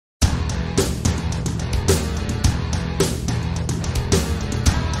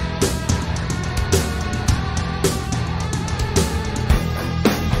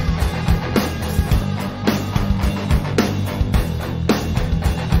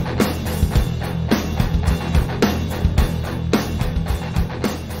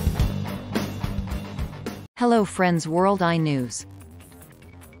Hello friends, World Eye News.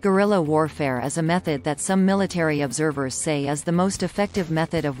 Guerrilla warfare is a method that some military observers say is the most effective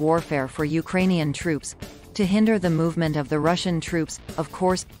method of warfare for Ukrainian troops, to hinder the movement of the Russian troops. Of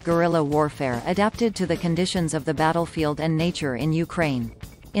course, guerrilla warfare adapted to the conditions of the battlefield and nature in Ukraine.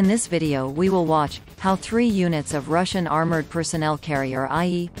 In this video we will watch how 3 units of Russian armored personnel carrier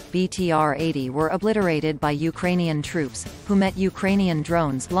i.e. BTR-80 were obliterated by Ukrainian troops, who met Ukrainian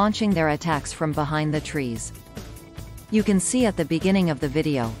drones launching their attacks from behind the trees. You can see at the beginning of the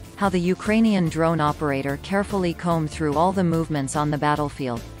video, how the Ukrainian drone operator carefully combed through all the movements on the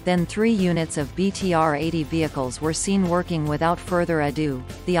battlefield. Then 3 units of BTR-80 vehicles were seen working without further ado.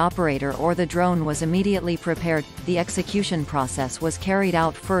 The operator or the drone was immediately prepared. The execution process was carried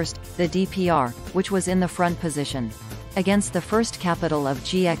out first, the DPR, which was in the front position, against the first capital of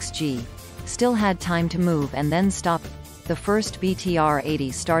GXG, still had time to move and then stop. The first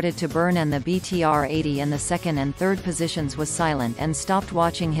BTR-80 started to burn and the BTR-80 in the second and third positions was silent and stopped,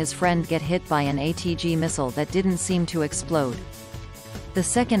 watching his friend get hit by an ATG missile that didn't seem to explode. The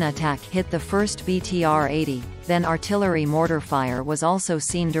second attack hit the first BTR-80, then artillery mortar fire was also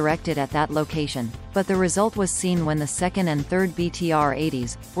seen directed at that location, but the result was seen when the second and third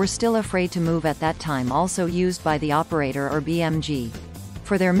BTR-80s were still afraid to move at that time, also used by the operator or BMG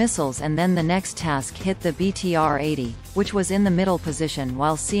for their missiles. And then the next task hit the BTR-80, which was in the middle position.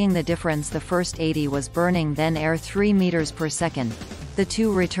 While seeing the difference, the first 80 was burning then air 3 meters per second. The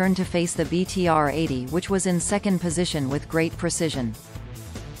two returned to face the BTR-80, which was in second position with great precision.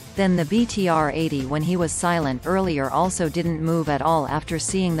 Then the BTR-80, when he was silent earlier, also didn't move at all after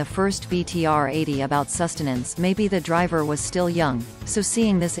seeing the first BTR-80 about sustenance. Maybe the driver was still young, so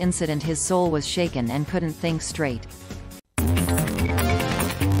seeing this incident his soul was shaken and couldn't think straight.